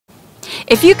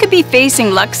If you could be facing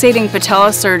luxating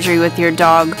patella surgery with your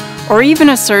dog, or even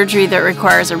a surgery that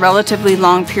requires a relatively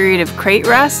long period of crate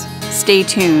rest, stay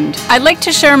tuned. I'd like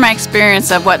to share my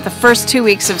experience of what the first 2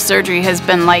 weeks of surgery has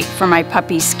been like for my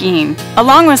puppy Skene,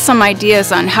 along with some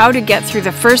ideas on how to get through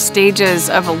the first stages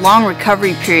of a long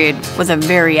recovery period with a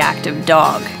very active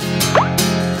dog.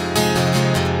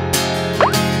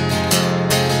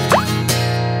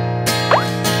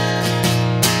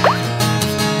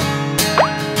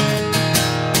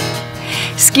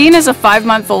 Skene is a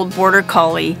 5-month-old border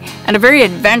collie, and a very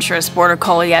adventurous border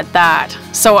collie at that,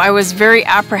 so I was very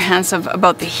apprehensive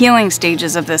about the healing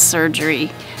stages of this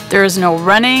surgery. There is no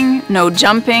running, no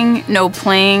jumping, no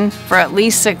playing for at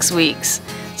least 6 weeks,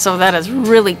 so that is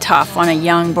really tough on a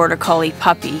young border collie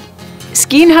puppy.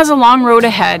 Skene has a long road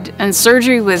ahead, and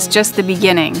surgery was just the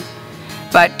beginning.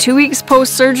 But 2 weeks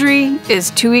post-surgery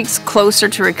is 2 weeks closer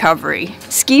to recovery.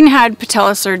 Skene had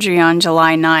patella surgery on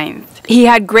July 9th. He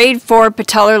had grade 4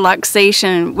 patellar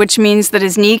luxation, which means that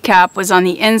his kneecap was on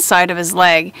the inside of his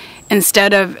leg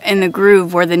instead of in the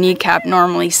groove where the kneecap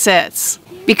normally sits.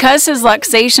 Because his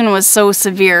luxation was so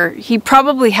severe, he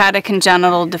probably had a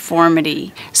congenital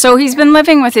deformity. So he's been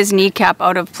living with his kneecap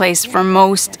out of place for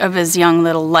most of his young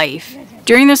little life.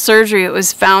 During the surgery, it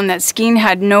was found that Skene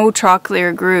had no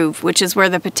trochlear groove, which is where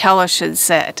the patella should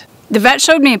sit. The vet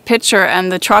showed me a picture, and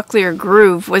the trochlear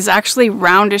groove was actually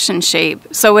roundish in shape,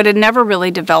 so it had never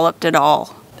really developed at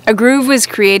all. A groove was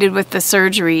created with the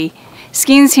surgery.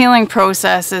 Skene's healing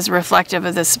process is reflective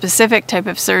of the specific type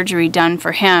of surgery done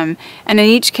for him, and in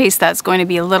each case that's going to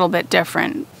be a little bit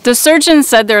different. The surgeon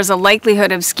said there is a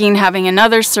likelihood of Skene having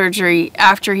another surgery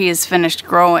after he is finished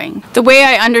growing. The way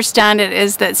I understand it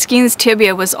is that Skene's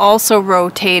tibia was also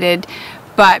rotated,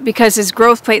 but because his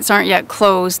growth plates aren't yet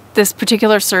closed, this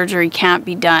particular surgery can't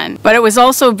be done. But it was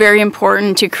also very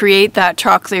important to create that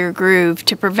trochlear groove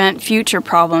to prevent future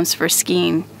problems for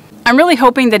Skene. I'm really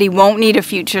hoping that he won't need a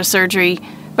future surgery,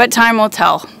 but time will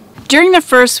tell. During the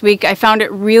first week, I found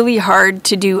it really hard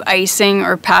to do icing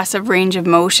or passive range of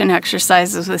motion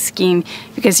exercises with Skene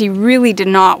because he really did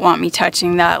not want me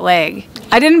touching that leg.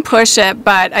 I didn't push it,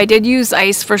 but I did use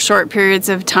ice for short periods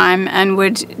of time and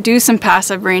would do some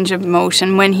passive range of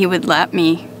motion when he would let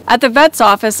me. At the vet's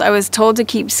office, I was told to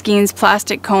keep Skene's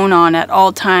plastic cone on at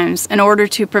all times in order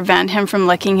to prevent him from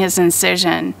licking his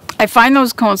incision. I find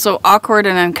those cones so awkward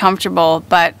and uncomfortable,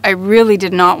 but I really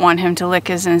did not want him to lick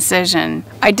his incision.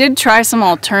 I did try some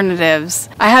alternatives.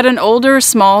 I had an older,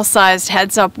 small-sized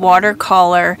heads-up water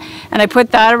collar, and I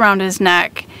put that around his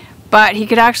neck, but he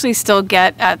could actually still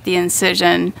get at the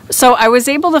incision. So I was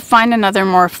able to find another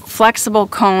more flexible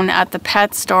cone at the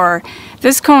pet store.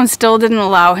 This cone still didn't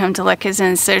allow him to lick his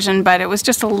incision, but it was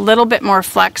just a little bit more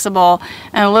flexible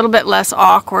and a little bit less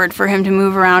awkward for him to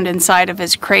move around inside of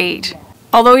his crate.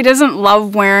 Although he doesn't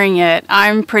love wearing it,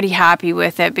 I'm pretty happy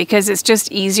with it because it's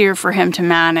just easier for him to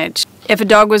manage. If a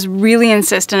dog was really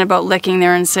insistent about licking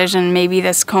their incision, maybe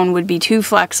this cone would be too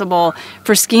flexible.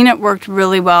 For Skene, it worked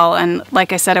really well, and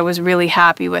like I said, I was really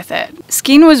happy with it.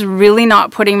 Skene was really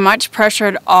not putting much pressure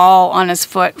at all on his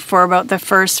foot for about the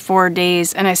first 4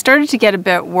 days, and I started to get a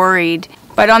bit worried.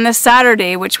 But on the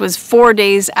Saturday, which was 4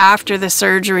 days after the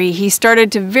surgery, he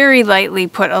started to very lightly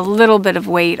put a little bit of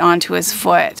weight onto his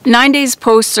foot. 9 days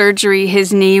post-surgery,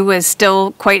 his knee was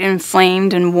still quite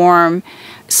inflamed and warm,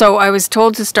 so I was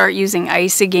told to start using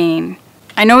ice again.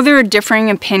 I know there are differing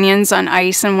opinions on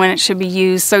ice and when it should be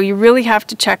used, so you really have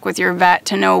to check with your vet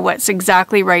to know what's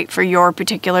exactly right for your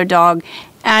particular dog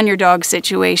and your dog's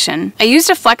situation. I used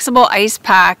a flexible ice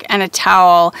pack and a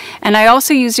towel, and I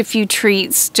also used a few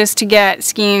treats just to get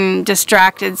Skene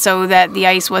distracted so that the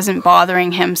ice wasn't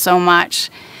bothering him so much.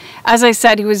 As I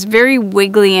said, he was very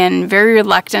wiggly and very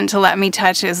reluctant to let me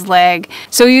touch his leg,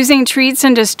 so using treats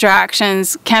and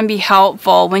distractions can be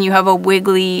helpful when you have a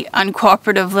wiggly,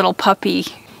 uncooperative little puppy.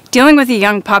 Dealing with a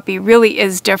young puppy really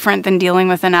is different than dealing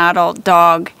with an adult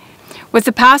dog. With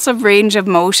the passive range of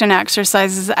motion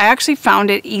exercises, I actually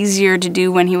found it easier to do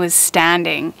when he was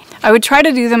standing. I would try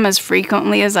to do them as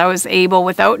frequently as I was able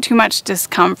without too much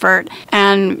discomfort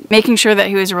and making sure that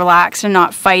he was relaxed and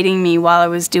not fighting me while I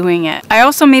was doing it. I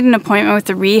also made an appointment with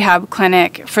the rehab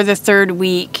clinic for the 3rd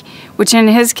week, which in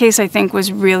his case I think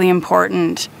was really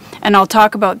important, and I'll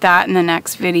talk about that in the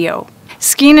next video.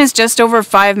 Skene is just over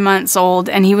 5 months old,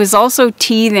 and he was also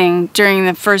teething during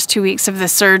the first 2 weeks of the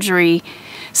surgery,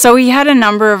 so he had a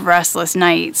number of restless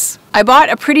nights. I bought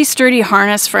a pretty sturdy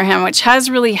harness for him, which has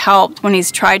really helped when he's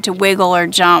tried to wiggle or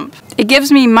jump. It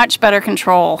gives me much better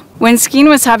control. When Skene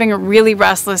was having a really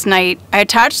restless night, I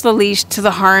attached the leash to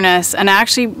the harness and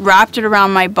actually wrapped it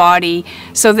around my body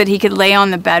so that he could lay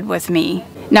on the bed with me.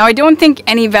 Now, I don't think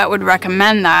any vet would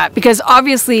recommend that because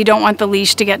obviously you don't want the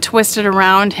leash to get twisted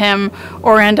around him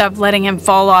or end up letting him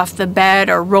fall off the bed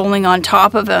or rolling on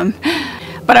top of him.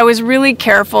 But I was really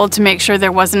careful to make sure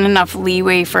there wasn't enough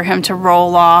leeway for him to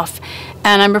roll off.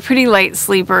 And I'm a pretty light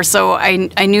sleeper, so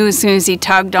I knew as soon as he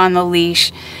tugged on the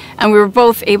leash, and we were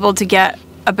both able to get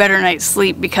a better night's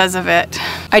sleep because of it.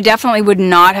 I definitely would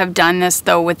not have done this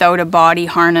though without a body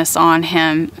harness on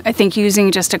him. I think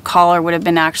using just a collar would have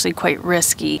been actually quite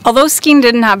risky. Although Skene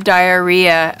didn't have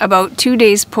diarrhea, about 2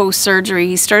 days post-surgery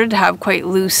he started to have quite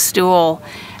loose stool,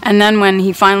 and then when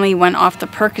he finally went off the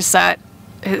Percocet,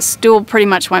 his stool pretty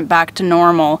much went back to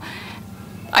normal.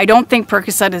 I don't think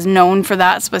Percocet is known for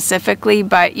that specifically,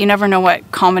 but you never know what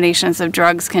combinations of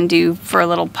drugs can do for a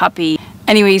little puppy.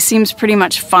 Anyway, he seems pretty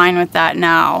much fine with that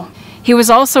now. He was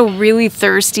also really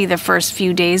thirsty the first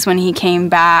few days when he came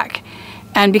back,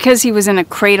 and because he was in a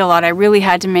crate a lot, I really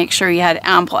had to make sure he had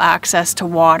ample access to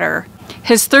water.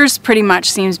 His thirst pretty much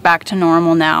seems back to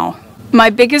normal now. My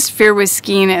biggest fear with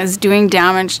Skene is doing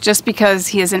damage just because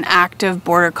he is an active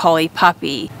Border Collie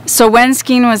puppy. So when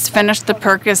Skene was finished the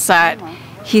Percocet,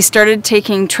 he started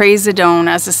taking trazodone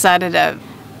as a sedative.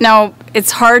 Now,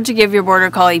 it's hard to give your Border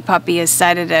Collie puppy a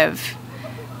sedative,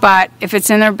 but if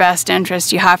it's in their best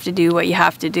interest, you have to do what you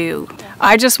have to do.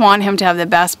 I just want him to have the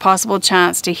best possible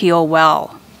chance to heal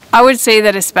well. I would say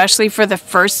that especially for the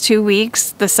first 2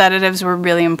 weeks, the sedatives were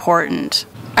really important.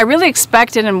 I really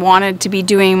expected and wanted to be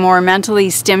doing more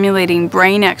mentally stimulating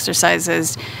brain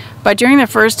exercises, but during the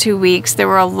first 2 weeks there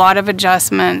were a lot of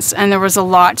adjustments and there was a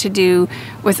lot to do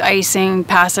with icing,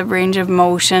 passive range of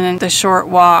motion, and the short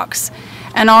walks.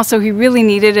 And also he really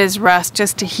needed his rest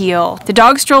just to heal. The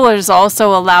dog strollers also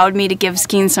allowed me to give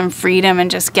Skene some freedom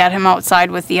and just get him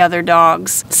outside with the other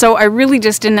dogs. So I really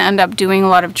just didn't end up doing a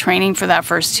lot of training for that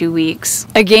first 2 weeks.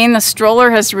 Again, the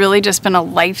stroller has really just been a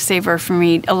lifesaver for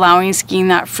me, allowing Skene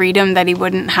that freedom that he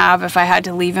wouldn't have if I had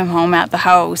to leave him home at the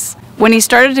house. When he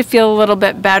started to feel a little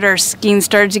bit better, Skene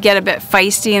started to get a bit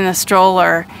feisty in the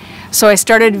stroller. So I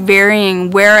started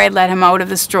varying where I let him out of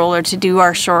the stroller to do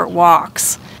our short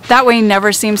walks. That way he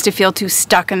never seems to feel too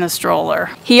stuck in the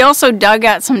stroller. He also dug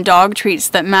at some dog treats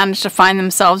that managed to find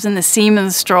themselves in the seam of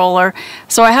the stroller,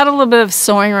 so I had a little bit of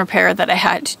sewing repair that I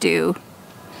had to do.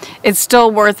 It's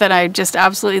still worth it. I just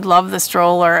absolutely love the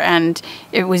stroller, and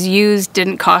it was used,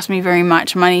 didn't cost me very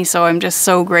much money, so I'm just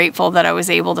so grateful that I was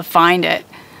able to find it.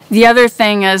 The other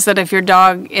thing is that if your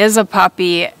dog is a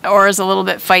puppy or is a little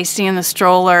bit feisty in the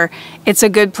stroller, it's a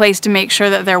good place to make sure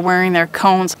that they're wearing their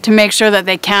cones to make sure that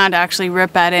they can't actually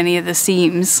rip at any of the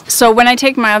seams. So when I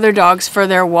take my other dogs for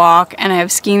their walk and I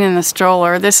have Skene in the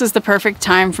stroller, this is the perfect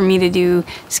time for me to do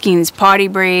Skene's potty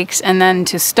breaks and then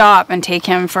to stop and take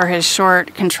him for his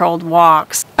short, controlled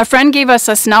walks. A friend gave us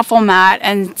a snuffle mat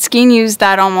and Skene used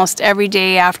that almost every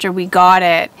day after we got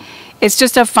it. It's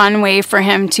just a fun way for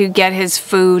him to get his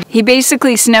food. He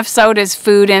basically sniffs out his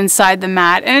food inside the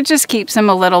mat and it just keeps him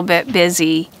a little bit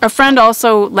busy. A friend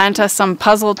also lent us some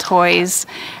puzzle toys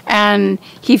and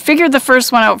he figured the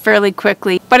first one out fairly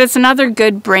quickly, but it's another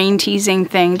good brain teasing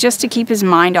thing just to keep his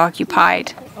mind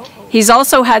occupied. He's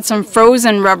also had some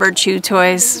frozen rubber chew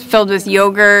toys filled with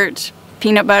yogurt,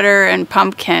 peanut butter, and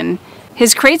pumpkin.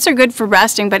 His crates are good for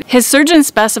resting, but his surgeon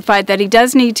specified that he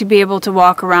does need to be able to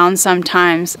walk around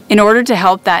sometimes in order to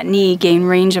help that knee gain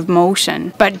range of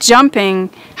motion. But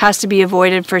jumping has to be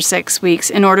avoided for 6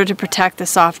 weeks in order to protect the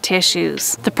soft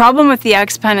tissues. The problem with the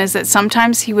X-Pen is that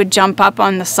sometimes he would jump up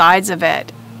on the sides of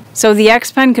it. So the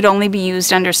X-Pen could only be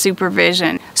used under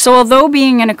supervision. So although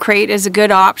being in a crate is a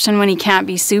good option when he can't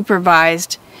be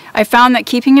supervised, I found that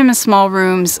keeping him in small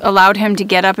rooms allowed him to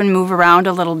get up and move around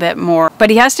a little bit more. But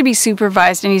he has to be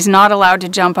supervised and he's not allowed to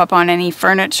jump up on any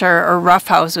furniture or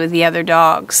roughhouse with the other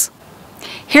dogs.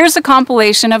 Here's a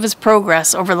compilation of his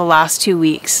progress over the last 2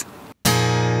 weeks.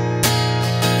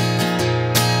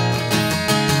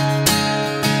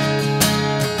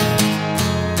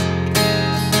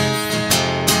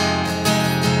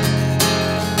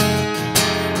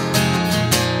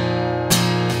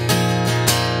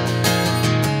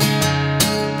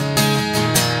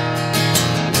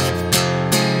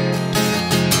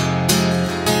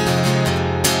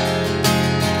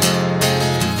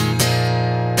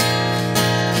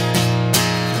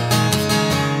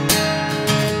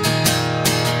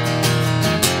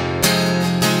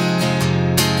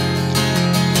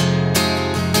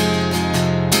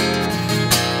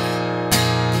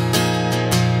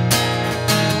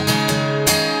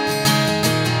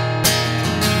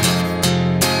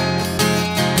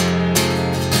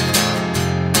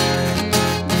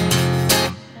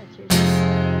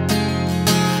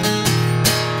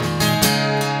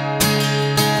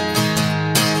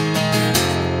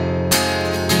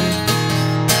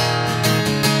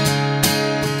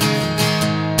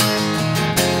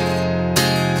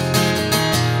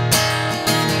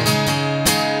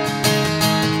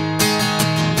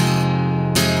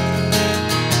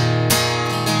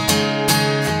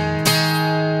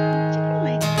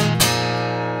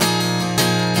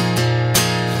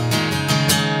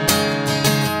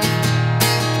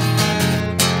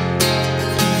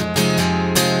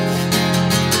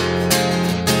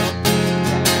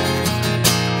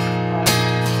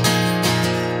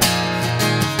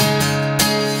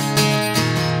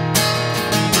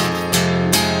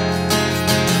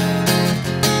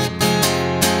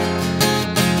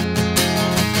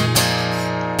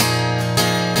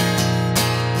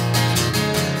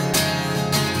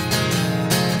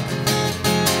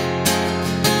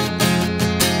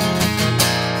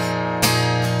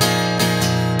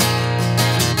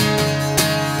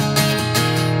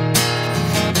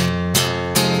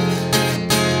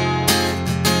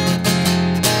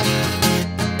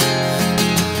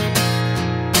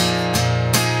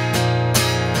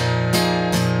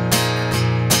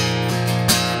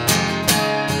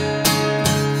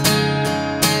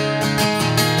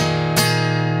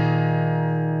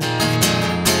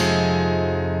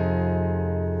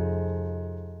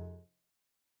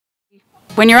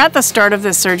 When you're at the start of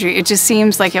this surgery, it just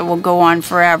seems like it will go on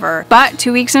forever. But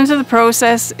 2 weeks into the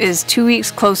process is 2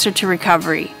 weeks closer to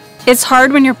recovery. It's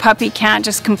hard when your puppy can't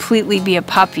just completely be a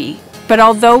puppy. But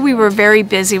although we were very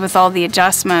busy with all the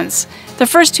adjustments, the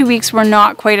first 2 weeks were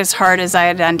not quite as hard as I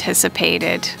had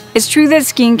anticipated. It's true that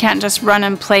Skene can't just run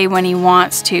and play when he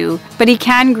wants to, but he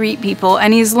can greet people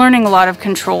and he's learning a lot of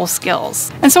control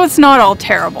skills. And so it's not all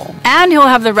terrible. And he'll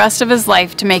have the rest of his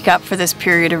life to make up for this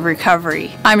period of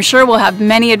recovery. I'm sure we'll have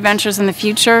many adventures in the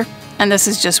future, and this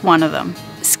is just one of them.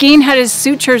 Skene had his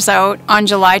sutures out on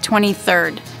July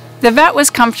 23rd. The vet was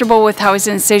comfortable with how his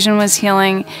incision was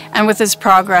healing and with his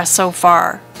progress so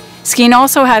far. Skene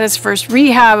also had his first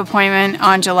rehab appointment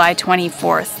on July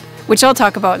 24th, which I'll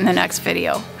talk about in the next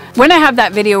video. When I have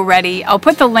that video ready, I'll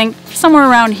put the link somewhere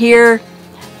around here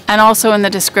and also in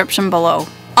the description below.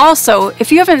 Also,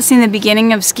 if you haven't seen the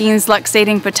beginning of Skene's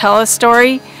Luxating Patella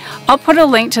story, I'll put a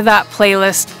link to that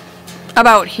playlist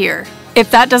about here. If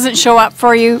that doesn't show up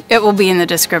for you, it will be in the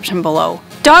description below.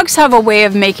 Dogs have a way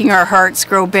of making our hearts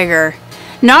grow bigger,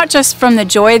 not just from the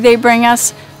joy they bring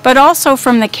us, but also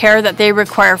from the care that they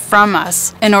require from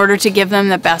us in order to give them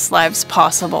the best lives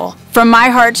possible. From my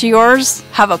heart to yours,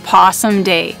 have a pawsome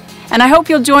day, and I hope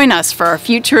you'll join us for our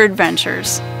future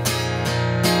adventures.